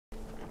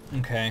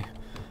Okay.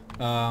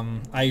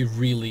 I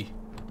really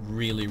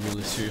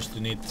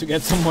seriously need to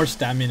get some more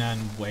stamina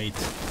and weight.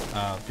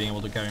 Being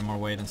able to carry more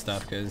weight and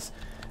stuff, because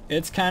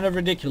it's kind of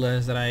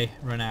ridiculous that I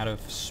run out of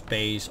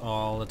space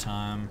all the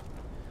time.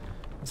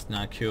 It's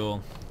not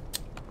cool.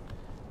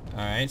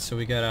 Alright, so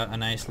we got a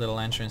nice little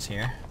entrance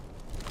here.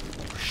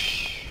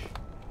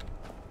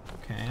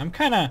 Okay, I'm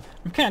kinda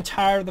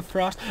tired of the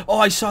frost. Oh,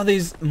 I saw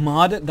this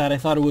mod that I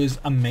thought was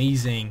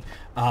amazing.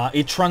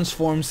 It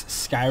transforms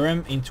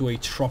Skyrim into a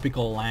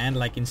tropical land.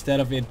 Like, instead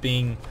of it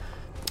being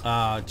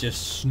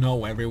just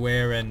snow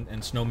everywhere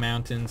and snow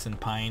mountains and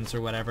pines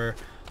or whatever,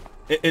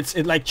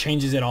 it like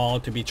changes it all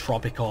to be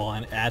tropical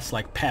and adds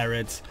like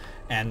parrots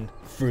and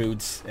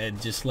fruits and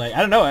just like,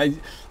 I don't know,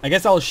 I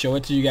guess I'll show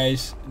it to you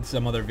guys in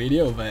some other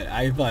video, but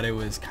I thought it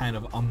was kind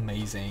of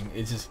amazing.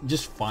 It's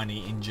just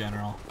funny in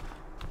general,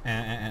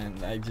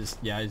 and I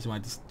just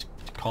wanted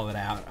to call it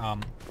out.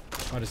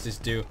 What does this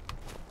do?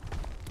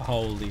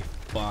 Holy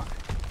fuck.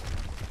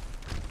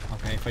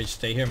 Okay, if I just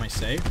stay here, am I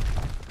safe?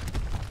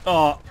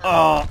 Oh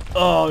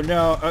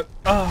no.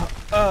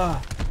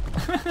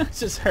 It's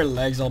just her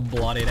legs all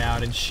blotted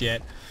out and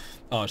shit.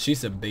 Oh,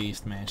 she's a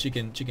beast, man. She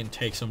can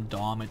take some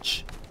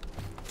damage.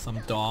 It's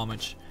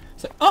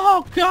like,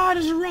 oh god,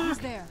 there's a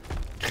rock.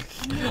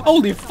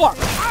 Holy fuck.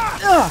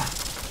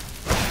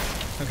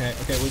 Okay,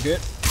 we good.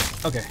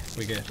 Okay,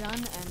 we good.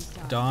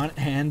 Done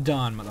and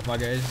done,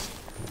 motherfuckers.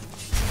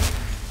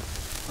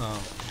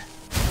 Oh, okay.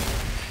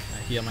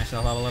 I heal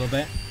myself up a little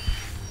bit.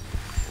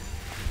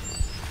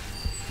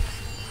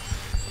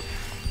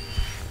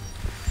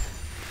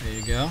 There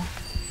you go.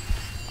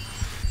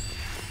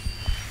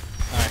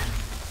 Alright.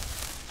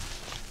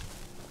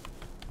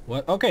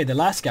 What? Okay, the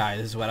last guy.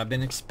 This is what I've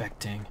been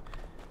expecting.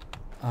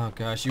 Oh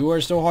gosh, you are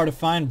so hard to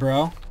find,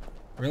 bro.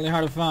 Really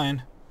hard to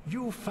find.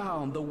 You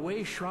found the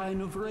Way Shrine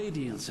of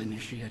Radiance,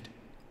 Initiate.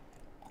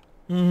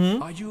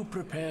 Mm-hmm. Are you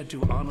prepared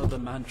to honor the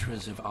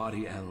mantras of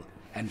Ariel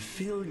and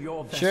fill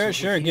your vessel?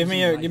 Sure. Give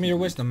me your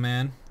wisdom,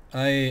 man.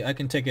 I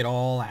can take it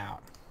all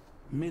out.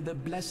 May the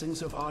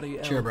blessings of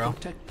Ariel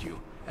protect you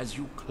as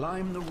you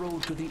climb the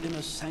road to the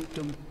inner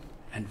sanctum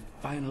and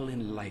final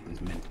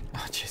enlightenment.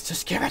 Oh, jeez,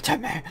 just give it to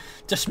me.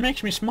 Just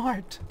makes me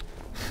smart.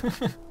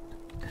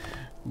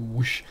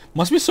 Whoosh.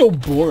 Must be so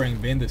boring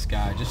being this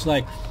guy. Just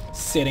like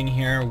sitting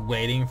here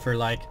waiting for,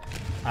 like,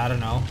 I don't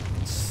know,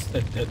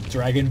 a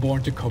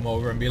Dragonborn to come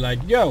over and be like,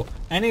 yo,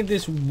 I need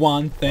this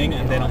one thing,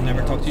 and then I'll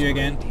never talk to you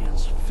again.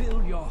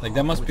 Like,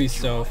 that must be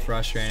so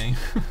frustrating.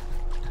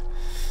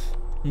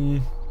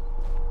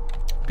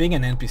 Being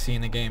an NPC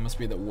in a game must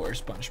be the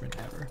worst punishment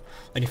ever.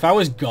 Like, if I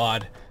was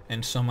God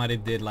and somebody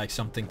did like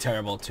something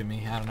terrible to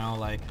me, I don't know,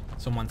 like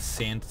someone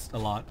sinned a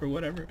lot or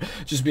whatever,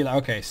 just be like,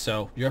 okay,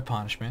 so your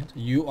punishment,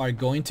 you are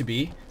going to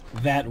be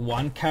that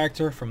one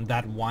character from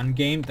that one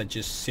game that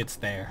just sits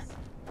there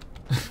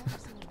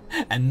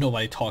and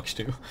nobody talks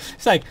to.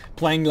 It's like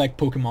playing like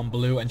Pokemon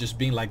Blue and just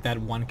being like that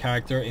one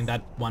character in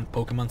that one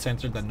Pokemon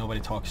Center that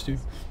nobody talks to.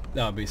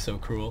 That would be so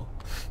cruel.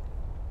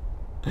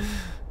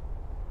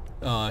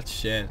 Oh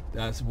shit,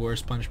 that's the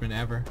worst punishment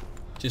ever.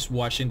 Just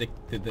watching the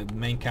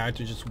main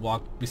character just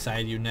walk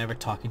beside you, never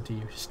talking to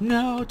you. Just,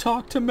 no,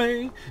 talk to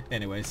me.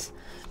 Anyways,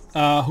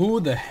 who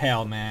the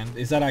hell, man?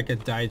 Is that like a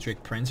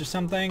Daedric prince or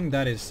something?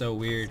 That is so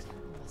weird.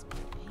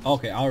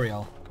 Okay,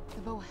 Ariel.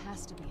 The bow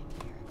has to be in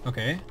here.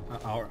 Okay,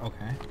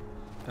 okay.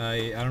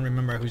 I don't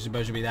remember who's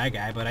supposed to be that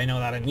guy, but I know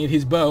that I need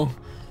his bow.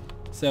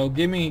 So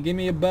give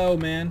me a bow,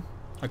 man.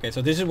 Okay,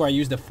 so this is where I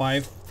use the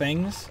 5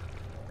 things.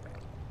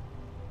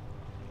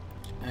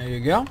 There you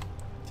go.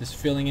 Just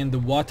filling in the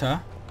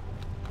water.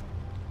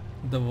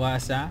 The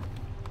water.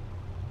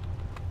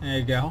 There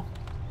you go.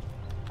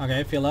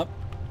 Okay, fill up.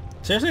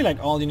 Seriously, like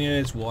all you need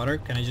is water.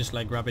 Can I just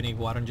like grab any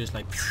water and just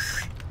like?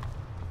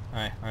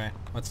 All right.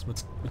 What's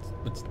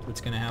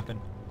gonna happen?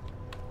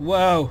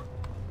 Whoa!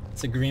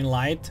 It's a green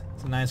light.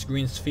 It's a nice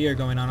green sphere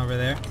going on over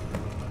there.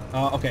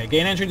 Okay.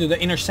 Gain entry to the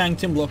inner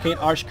sanctum. Locate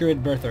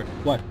Archcurate Berther.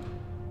 What?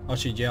 Oh,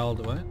 she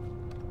yelled. What?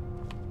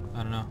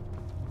 I don't know.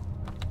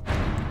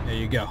 There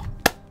you go.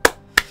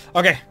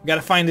 Okay,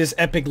 gotta find this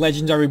epic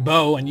legendary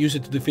bow and use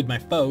it to defeat my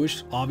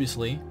foes,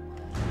 obviously.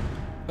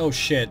 Oh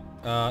shit,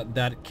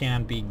 that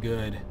can't be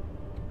good.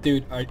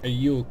 Dude, are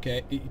you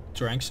okay? You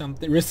drank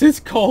something?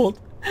 Resist cold!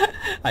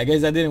 I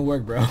guess that didn't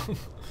work, bro.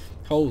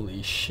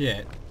 Holy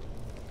shit.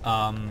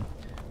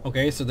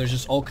 Okay, so there's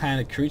just all kind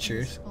of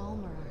creatures.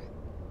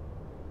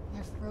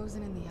 They're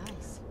frozen in the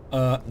ice.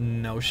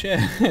 No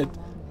shit.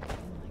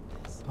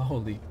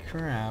 Holy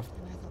crap.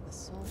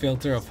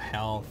 Filter of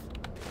health.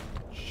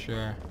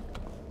 Sure.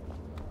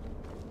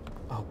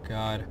 Oh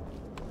god.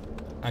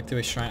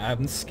 Activate shrine.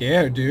 I'm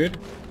scared, dude.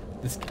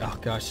 This. Oh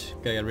gosh.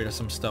 Gotta get rid of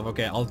some stuff.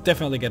 Okay, I'll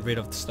definitely get rid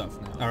of the stuff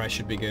now. Alright,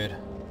 should be good.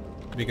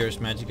 Vigorous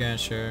magicka.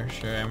 Sure.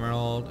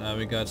 Emerald.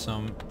 We got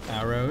some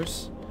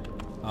arrows.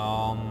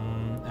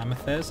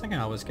 Amethyst. I can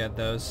always get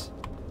those.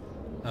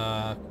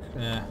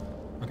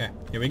 Okay.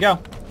 Here we go.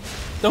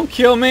 Don't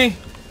kill me.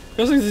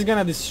 Feels like this is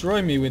gonna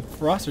destroy me with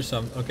frost or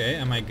something. Okay.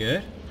 Am I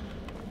good?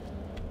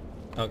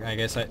 Okay. I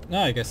guess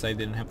I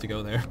didn't have to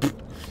go there.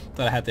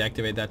 Thought I had to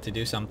activate that to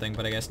do something,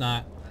 but I guess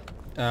not.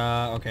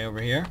 Okay,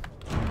 over here.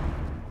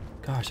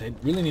 Gosh, I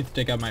really need to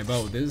take out my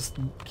bow. This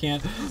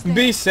can't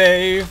be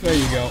safe. There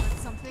you go.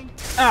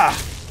 Ah!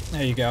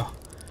 There you go.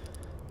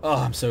 Oh,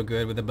 I'm so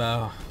good with the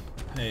bow.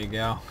 There you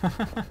go.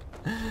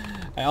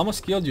 I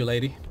almost killed you,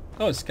 lady.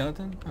 Oh, a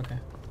skeleton? Okay.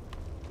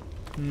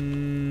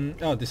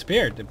 Oh, it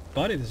disappeared. The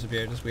body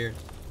disappeared. That's weird.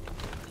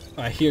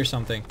 Oh, I hear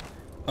something.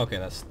 Okay,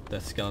 that's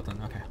skeleton.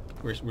 Okay.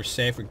 We're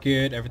safe. We're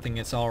good. Everything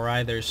is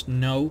alright. There's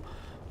no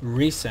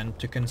reason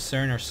to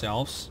concern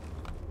ourselves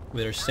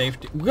with our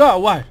safety. Whoa,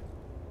 what?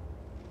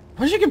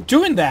 Why do you keep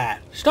doing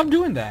that? Stop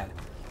doing that.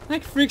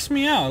 Like, freaks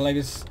me out. Like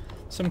it's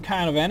some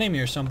kind of enemy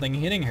or something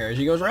hitting her.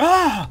 She goes,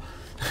 ah!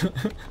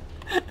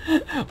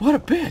 What a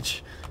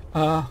bitch.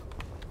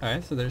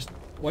 Alright, so there's...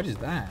 What is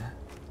that?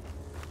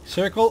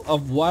 Circle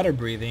of water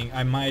breathing.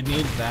 I might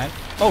need that.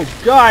 Oh,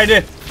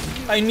 God!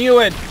 I knew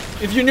it!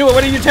 If you knew it,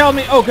 what did you tell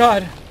me? Oh,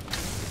 God.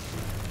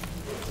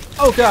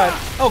 Oh, God.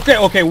 Okay,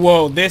 okay,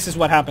 whoa. This is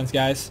what happens,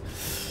 guys.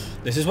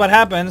 This is what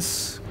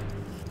happens.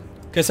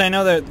 Because I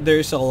know that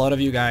there's a lot of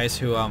you guys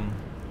who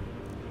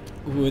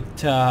would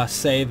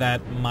say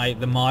that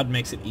the mod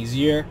makes it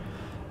easier.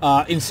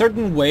 In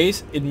certain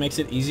ways, it makes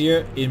it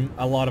easier. In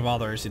a lot of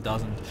others, it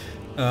doesn't.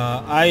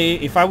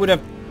 If I would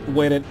have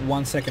waited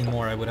 1 second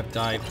more, I would have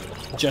died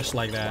just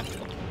like that.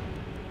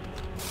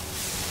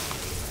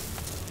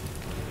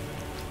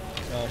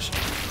 Gosh.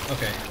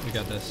 Okay, we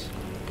got this.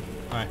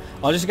 Alright,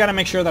 I just gotta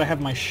make sure that I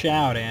have my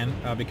shout in,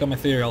 become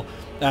ethereal.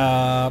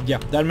 Yeah,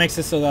 that makes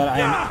it so that I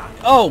am...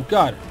 Oh,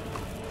 God!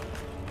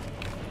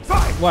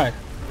 What?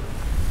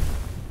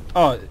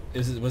 Oh,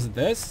 was it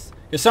this?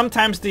 Because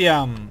sometimes the,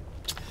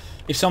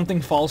 if something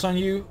falls on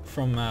you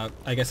from,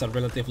 I guess, a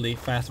relatively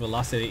fast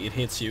velocity, it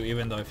hits you,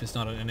 even though if it's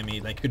not an enemy.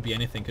 Like, could be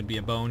anything. Could be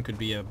a bone, could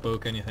be a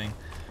book, anything.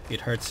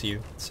 It hurts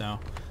you, so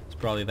it's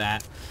probably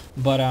that.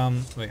 But,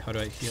 wait, how do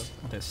I heal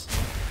this?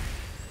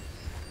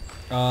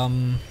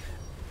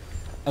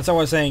 That's what I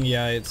was saying,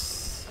 yeah,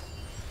 it's...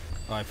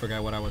 Oh, I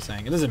forgot what I was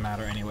saying. It doesn't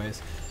matter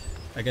anyways.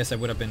 I guess I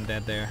would have been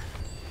dead there.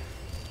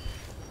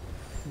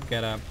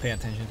 Gotta pay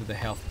attention to the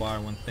health bar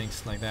when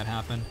things like that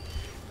happen.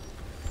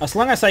 As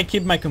long as I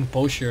keep my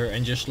composure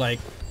and just like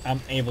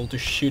I'm able to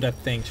shoot at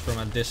things from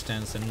a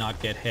distance and not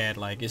get hit,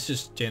 like it's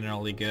just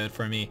generally good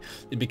for me.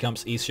 It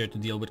becomes easier to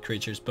deal with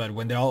creatures, but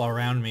when they're all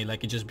around me,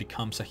 like it just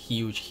becomes a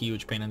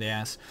huge pain in the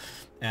ass,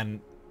 and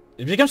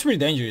it becomes pretty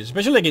dangerous,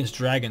 especially against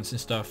dragons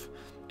and stuff.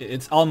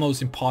 It's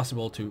almost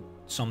impossible to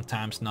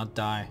sometimes not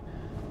die.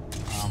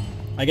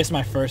 I guess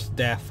my first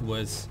death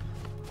was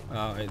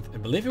I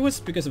believe it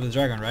was because of the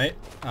dragon, right?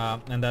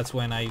 And that's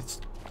when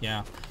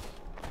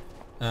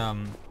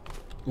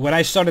when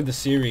I started the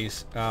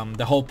series,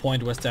 the whole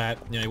point was that,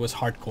 you know, it was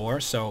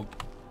hardcore. So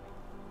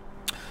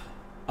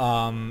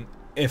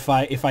if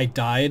I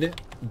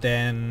died,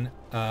 then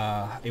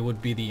it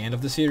would be the end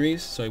of the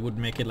series. So it would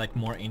make it like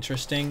more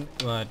interesting.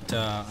 But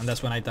and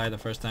that's when I died the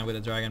first time with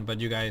the dragon. But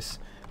you guys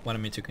wanted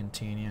me to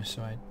continue,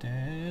 so I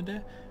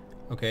did.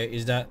 Okay,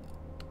 is that...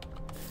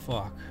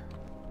 Fuck.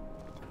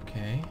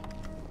 Okay.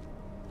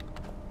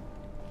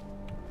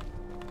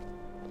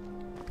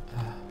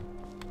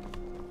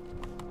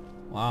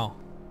 Wow.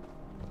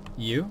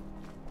 You?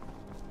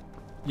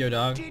 Yo,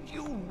 dog. Did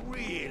you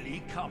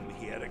really come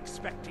here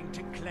expecting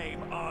to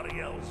claim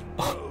Ariel's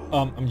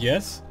bow?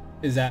 Yes?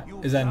 Is that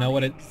not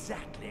what it...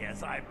 Exactly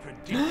as I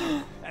predicted,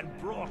 and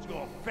brought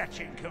your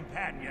fetching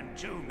companion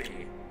to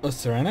me. Oh,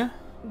 Serena?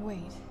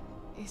 Wait,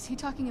 is he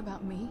talking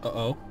about me?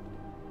 Uh-oh.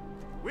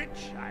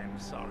 Which, I'm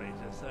sorry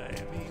to say,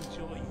 means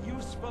your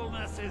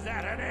usefulness is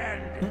at an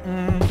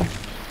end.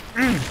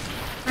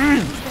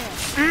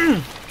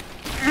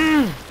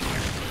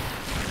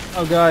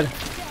 Oh god.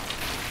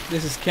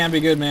 This can't be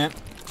good, man.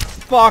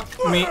 Fuck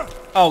me.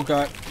 Oh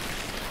god.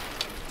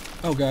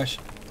 Oh gosh.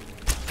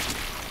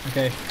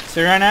 Okay.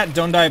 Serena,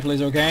 don't die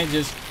please, okay?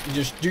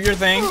 Just do your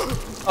thing.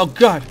 Oh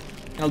god.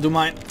 I'll do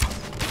mine.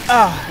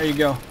 Ah, there you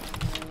go.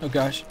 Oh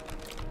gosh.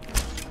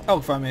 Oh,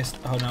 if I missed.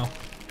 Oh no.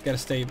 Gotta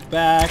stay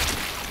back.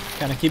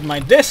 Gotta keep my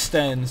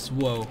distance.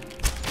 Whoa.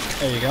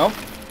 There you go.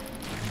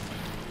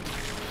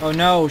 Oh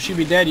no, she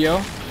be dead,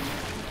 yo.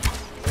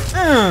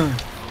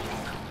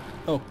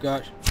 Oh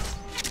gosh.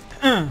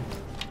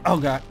 Oh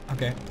god.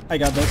 Okay, I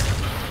got this.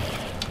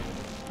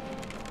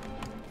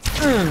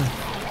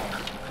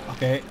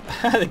 Okay,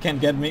 they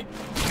can't get me.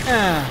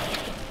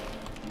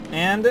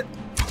 And there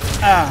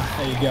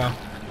you go.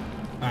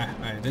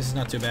 Alright, this is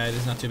not too bad.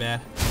 This is not too bad.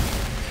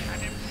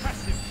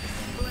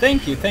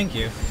 Thank you, thank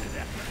you.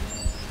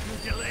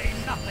 You delay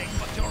nothing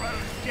but your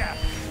own death.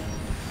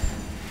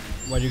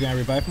 What, you gonna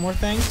revive more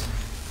things?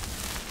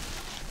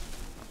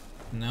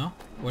 No?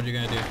 What are you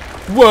gonna do?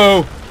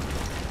 Whoa!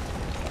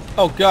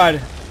 Oh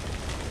god.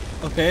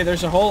 Okay,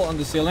 there's a hole on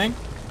the ceiling.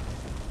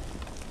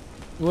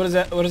 What does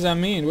that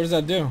mean? What does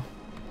that do?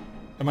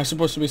 Am I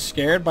supposed to be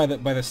scared by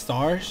the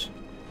stars?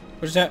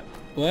 What is that?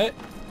 What?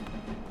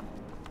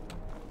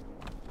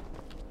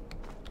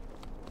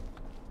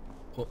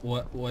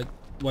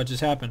 What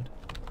just happened?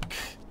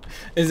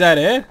 Is that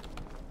it?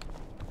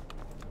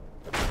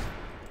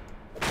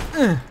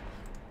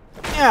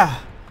 Yeah.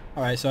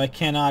 Alright, so I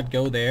cannot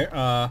go there.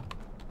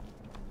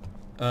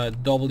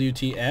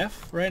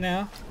 WTF right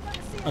now?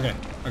 Okay.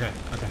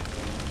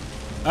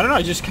 I don't know,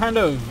 it just kind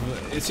of...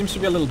 It seems to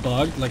be a little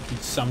bugged, like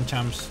it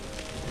sometimes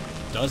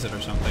does it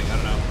or something, I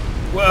don't know.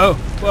 Whoa!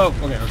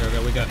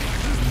 Okay, we got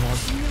more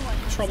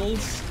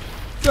troubles.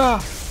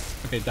 Ah!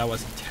 Okay, that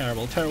was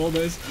terrible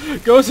miss.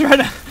 Go,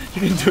 Serena!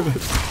 You can do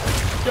this.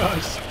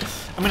 Gosh.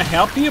 I'm gonna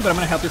help you, but I'm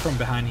gonna help you from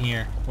behind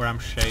here, where I'm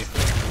safe.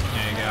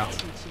 There you go.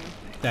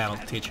 That'll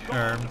teach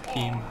her,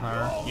 him,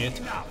 her, it.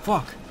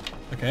 Fuck!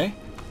 Okay.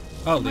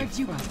 Holy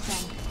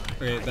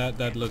fuck. Okay,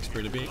 that looks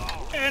pretty big.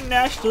 And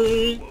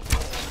nasty!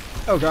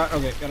 Oh god,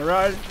 okay, gotta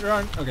run.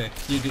 Okay,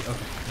 you do,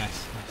 okay,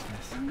 nice.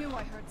 I knew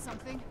I heard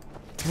something.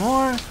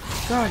 More?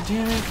 God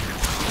damn it.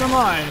 Come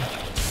on.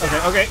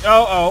 Okay,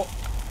 oh.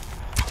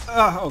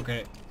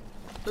 Okay.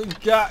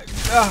 God,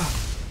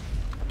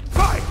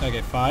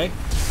 Okay,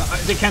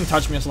 5. They can't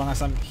touch me as long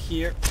as I'm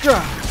here.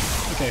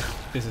 Okay,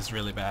 this is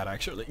really bad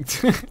actually.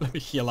 Let me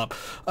heal up.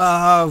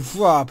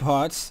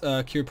 Pots.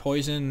 Cure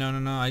poison.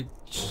 No. I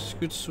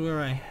could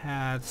swear I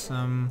had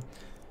some.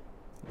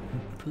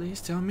 Please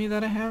tell me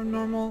that I have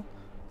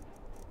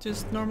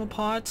just normal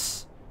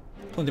pots.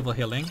 Plentiful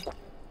healing.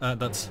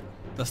 That's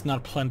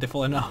not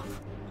plentiful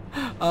enough.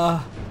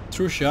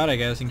 True shot, I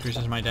guess,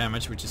 increases my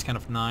damage, which is kind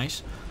of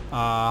nice.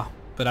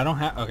 But I don't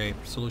have... Okay,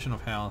 solution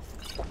of health.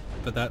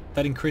 But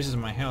that increases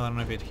my health. I don't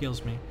know if it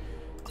heals me.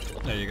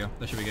 There you go.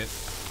 That should be good.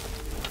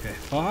 Okay,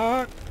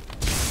 fuck.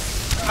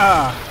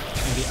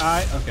 In the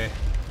eye. Okay.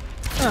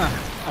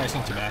 It's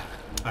not too bad.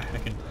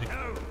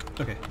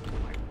 Okay.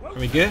 Are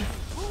we good?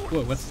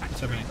 Whoa, what's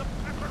happening?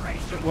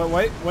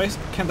 Why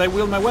can't I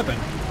wield my weapon?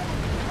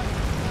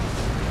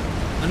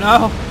 Oh,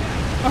 no!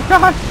 Oh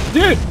god!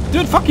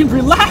 Dude, fucking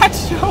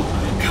relax! Oh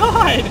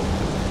god!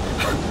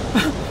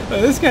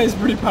 This guy is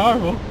pretty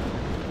powerful.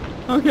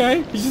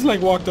 Okay, he just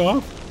like walked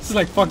off. Just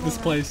like fuck this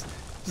place.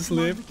 Just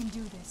live. We can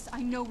do this.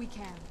 I know we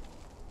can.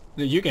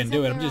 You can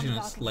do it. I'm just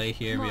gonna lay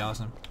here. Be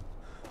awesome.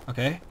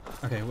 Okay.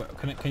 What,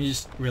 can you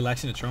just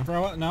relax in the throne for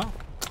a while? No.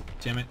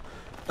 Damn it.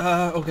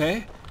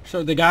 Okay.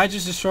 So the guy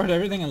just destroyed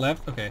everything and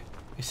left. Okay.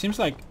 It seems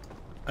like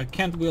I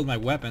can't wield my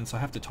weapon, so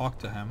I have to talk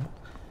to him.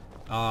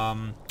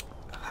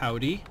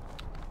 Howdy.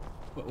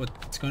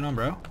 What's going on,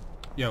 bro?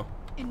 Yo.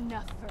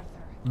 Enough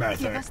further.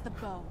 Give us the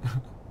bow.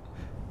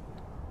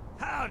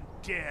 How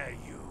dare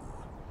you?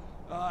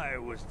 I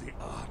was the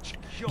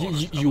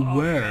You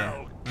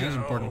were. That's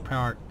an important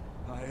part.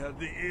 I had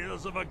the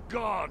ears of a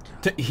god.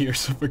 The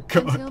ears of a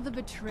god. Until the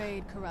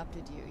betrayed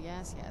corrupted you.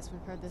 Yes,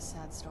 we've heard this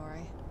sad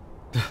story.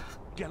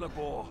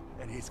 Gelibor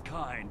and his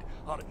kind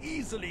are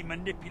easily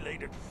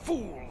manipulated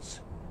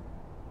fools.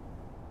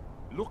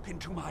 Look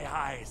into my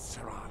eyes,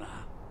 Serana.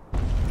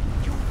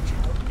 You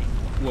tell me.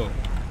 Whoa.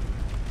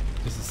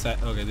 This is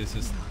set. Okay, this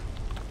is...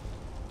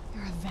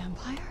 You're a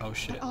vampire? Oh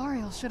shit. But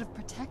Ariel should have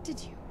protected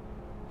you.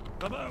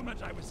 The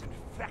moment I was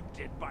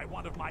infected by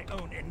one of my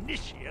own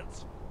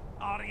initiates,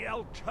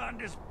 Ariel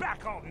turned his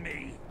back on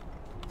me.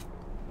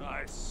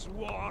 I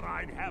swore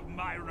I'd have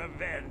my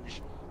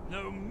revenge,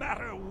 no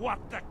matter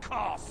what the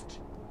cost.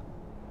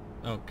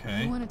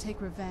 Okay. You want to take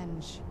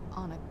revenge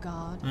on a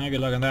god? Good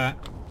luck on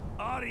that.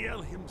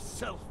 Ariel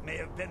himself may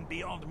have been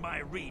beyond my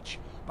reach,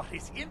 but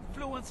his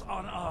influence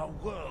on our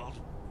world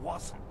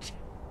wasn't.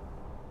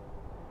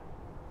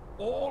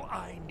 All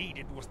I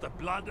needed was the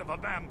blood of a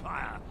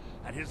vampire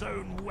and his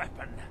own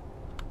weapon.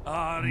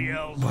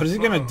 Ariel's What is he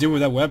gonna do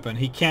with that weapon?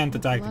 He can't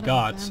attack the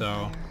god,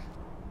 so...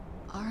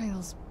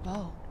 Ariel's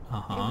bow.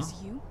 It was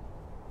you?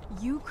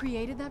 You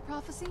created that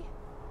prophecy?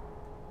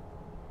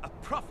 A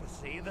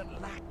prophecy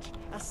that lacked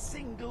a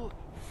single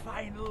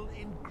final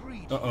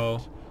ingredient.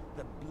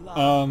 The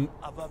blood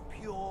of a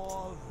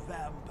pure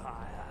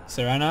vampire.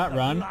 Serana,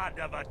 run. The blood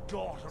of a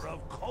daughter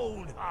of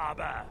Cold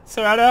Harbor.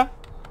 Serana!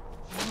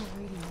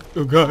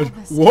 Oh god.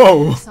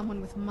 Whoa! Someone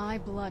with my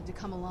blood to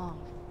come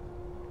along.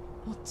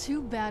 Well,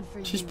 too bad for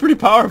you. She's pretty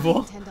powerful. I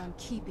intend on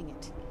keeping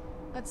it.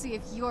 Let's see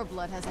if your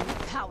blood has any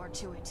power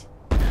to it.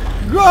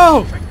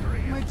 Go!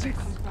 Where'd you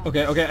come from?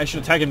 Okay, I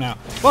should attack him now.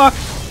 Fuck!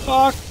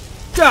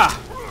 Gah!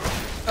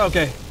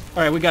 Okay.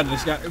 Alright, we got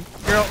this guy.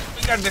 Girl,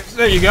 we got this.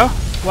 There you go.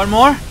 One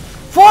more.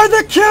 For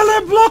the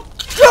killer block!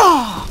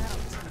 Gah!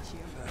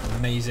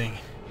 Amazing.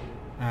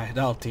 Alright,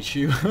 that'll teach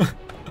you.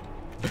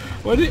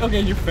 Okay,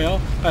 you fail.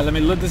 Alright, let me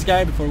loot this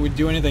guy before we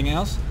do anything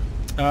else.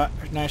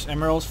 Nice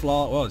emeralds,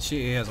 flaw. Well,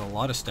 she has a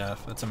lot of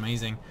stuff. That's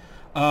amazing.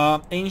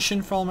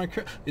 Ancient Falmer.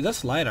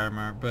 That's light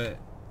armor, but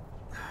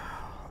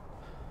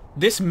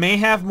this may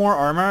have more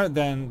armor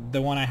than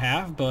the one I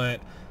have,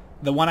 but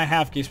the one I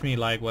have gives me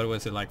like, what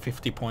was it, like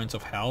 50 points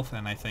of health,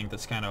 and I think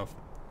that's kind of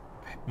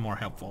more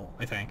helpful,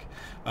 I think.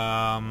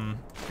 I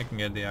can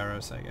get the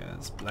arrows, I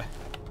guess.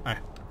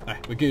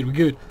 Alright, we're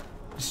good.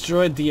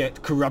 Destroyed the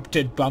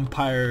corrupted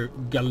vampire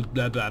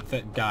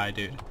guy,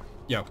 dude.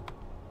 Yo.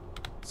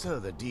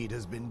 So the deed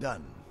has been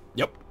done.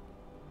 Yep.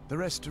 The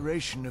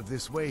restoration of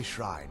this way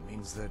shrine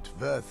means that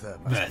Verther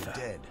must be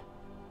dead,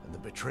 and the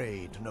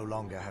betrayed no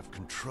longer have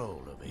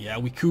control over you. Yeah,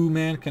 we cool,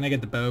 man. Can I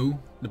get the bow?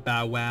 The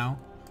bow wow?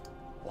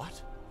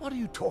 What? What are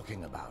you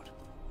talking about?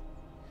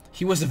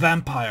 He was a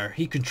vampire.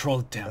 He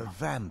controlled them. A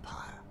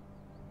vampire?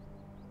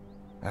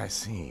 I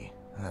see.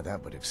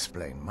 That would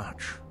explain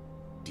much.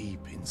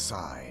 Deep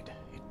inside,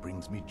 it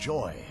brings me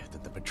joy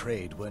that the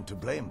betrayed weren't to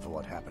blame for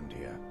what happened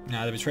here.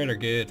 Nah, the betrayed are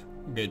good.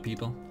 Good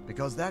people.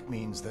 Because that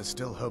means there's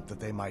still hope that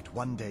they might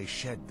one day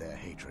shed their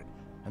hatred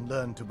and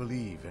learn to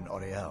believe in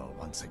Auriel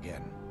once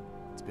again.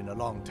 It's been a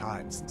long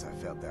time since I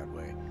felt that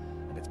way,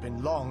 and it's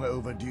been long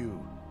overdue.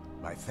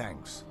 My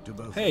thanks to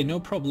both. Hey, no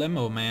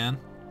problemo, man.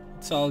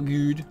 It's all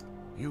good.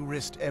 You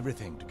risked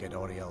everything to get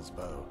Auriel's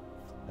bow,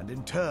 and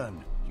in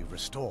turn, you've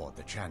restored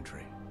the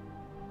Chantry.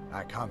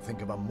 I can't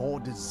think of a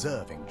more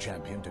deserving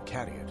champion to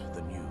carry it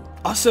than you.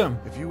 Awesome!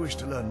 If you wish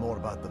to learn more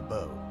about the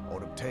bow,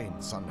 or obtain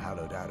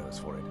sun-hallowed arrows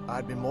for it,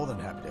 I'd be more than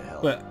happy to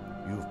help. But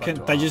You've but can't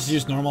to I just ask.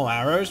 use normal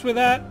arrows with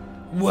that?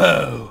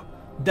 Whoa!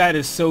 That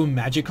is so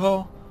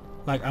magical.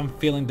 Like, I'm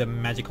feeling the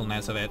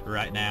magicalness of it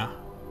right now.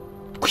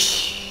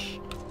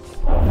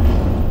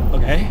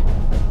 Okay.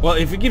 Well,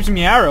 if it gives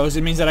me arrows,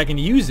 it means that I can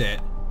use it.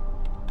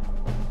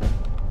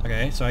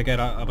 Okay, so I get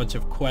a bunch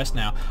of quests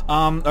now.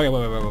 Okay,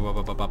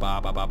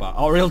 wait.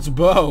 Auriel's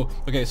bow.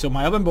 Okay, so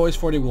my open bow is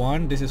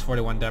 41. This is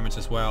 41 damage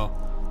as well.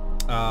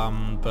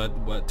 But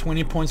what?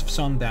 20 points of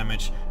sun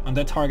damage.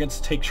 Undead targets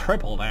take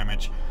triple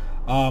damage.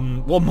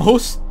 Well,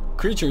 most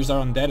creatures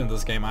are undead in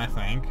this game, I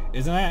think,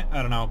 isn't it?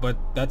 I don't know, but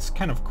that's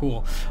kind of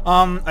cool.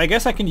 I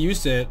guess I can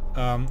use it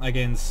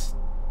against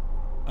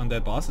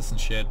undead bosses and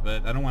shit,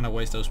 but I don't want to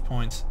waste those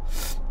points.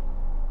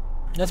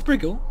 That's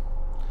pretty cool.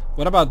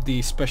 What about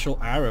the special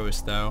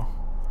arrows though?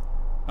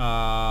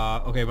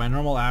 Okay, my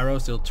normal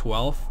arrows deal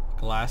 12,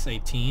 glass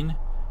 18.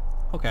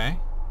 Okay,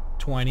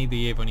 20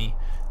 the ebony.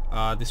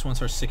 These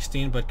ones are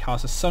 16, but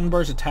causes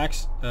sunburst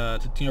attacks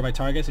to nearby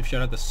targets if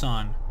shot at the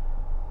sun.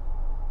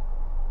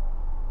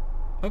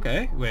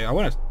 Okay, wait, I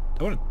wanna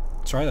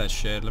try that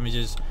shit. Let me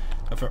just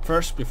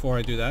first before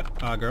I do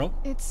that, girl.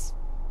 It's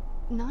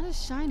not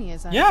as shiny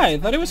as I. Yeah, I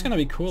thought it was gonna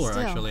be cooler.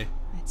 Still, actually.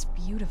 It's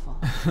beautiful.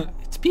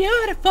 It's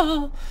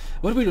beautiful.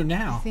 What do we do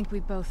now? I think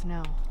we both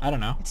know. I don't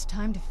know. It's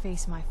time to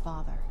face my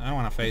father. I don't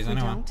want to face If we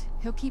anyone. don't,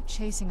 he'll keep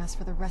chasing us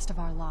for the rest of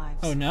our lives.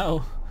 Oh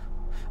no.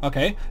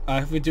 Okay,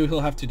 if we do,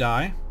 he'll have to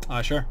die.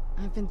 Sure.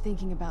 I've been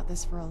thinking about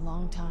this for a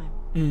long time.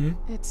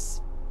 Mm-hmm.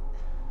 It's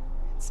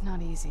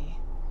not easy,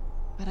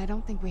 but I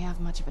don't think we have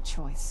much of a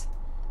choice.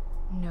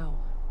 No,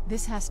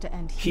 this has to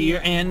end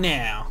Here and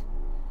now.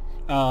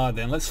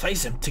 Then let's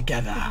face him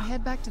together. If we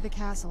head back to the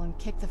castle and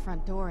kick the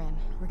front door in,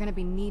 we're gonna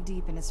be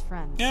knee-deep in his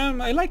friends. Yeah,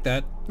 I like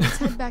that. Let's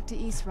head back to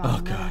Eastron Oh,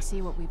 and let him God.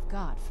 see what we've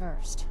got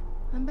first.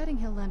 I'm betting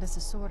he'll lend us a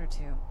sword or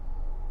two.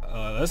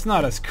 That's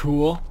not as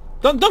cool.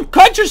 Don't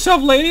cut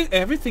yourself, lady.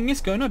 Everything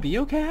is gonna be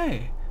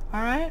okay.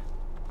 All right.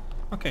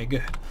 Okay,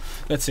 good.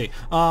 Let's see.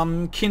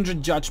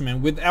 Kindred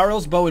Judgment. With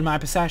Auriel's bow in my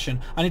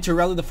possession, I need to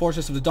rally the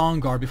forces of the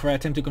Dawn Guard before I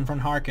attempt to confront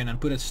Harkin and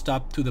put a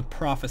stop to the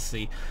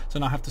prophecy. So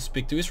now I have to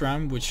speak to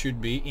Isram, which should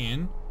be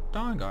in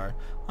Dawn Guard.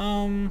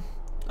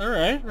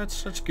 Alright,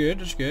 that's good,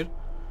 that's good.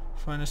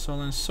 Find a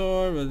stolen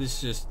sword, but this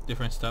is just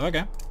different stuff.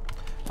 Okay.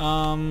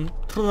 Alright,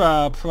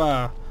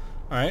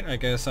 I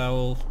guess I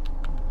will.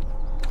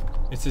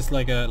 Is this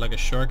like a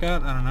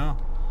shortcut? I don't know.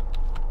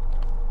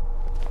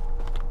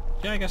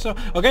 Yeah, I guess so.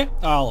 Okay,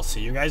 I'll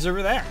see you guys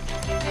over there.